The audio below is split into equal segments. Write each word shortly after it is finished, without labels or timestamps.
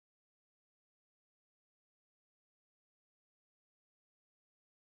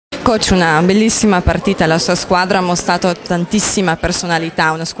Coach, una bellissima partita, la sua squadra ha mostrato tantissima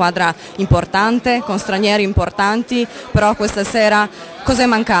personalità, una squadra importante, con stranieri importanti, però questa sera cosa è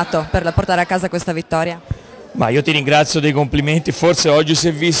mancato per portare a casa questa vittoria? Ma io ti ringrazio dei complimenti, forse oggi si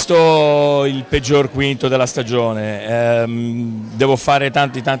è visto il peggior quinto della stagione, devo fare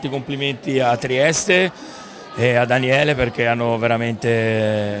tanti complimenti a Trieste e a Daniele perché hanno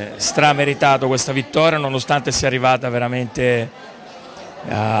veramente strameritato questa vittoria nonostante sia arrivata veramente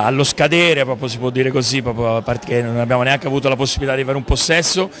allo scadere, proprio si può dire così, proprio perché non abbiamo neanche avuto la possibilità di avere un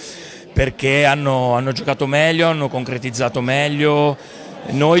possesso, perché hanno giocato meglio, hanno concretizzato meglio.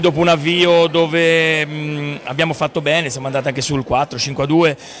 Noi dopo un avvio dove abbiamo fatto bene, siamo andati anche sul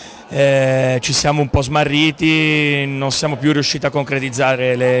 4-5-2, ci siamo un po' smarriti, non siamo più riusciti a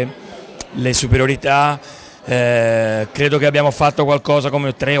concretizzare le superiorità. Credo che abbiamo fatto qualcosa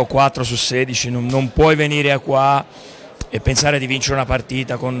come 3 o 4 su 16, non puoi venire a qua e pensare di vincere una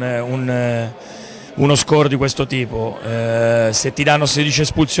partita con uno score di questo tipo. Se ti danno 16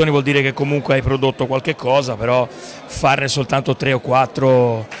 espulsioni vuol dire che comunque hai prodotto qualche cosa, però farne soltanto 3 o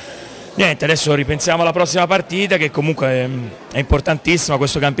 4, niente. Adesso ripensiamo alla prossima partita, che comunque è importantissima.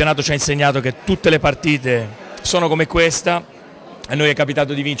 Questo campionato ci ha insegnato che tutte le partite sono come questa. A noi è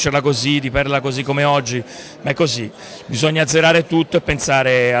capitato di vincerla così, di perderla così come oggi, ma è così, bisogna azzerare tutto e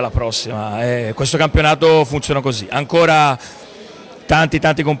pensare alla prossima. Questo campionato funziona così. Ancora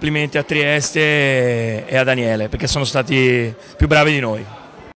tanti complimenti a Trieste e a Daniele, perché sono stati più bravi di noi.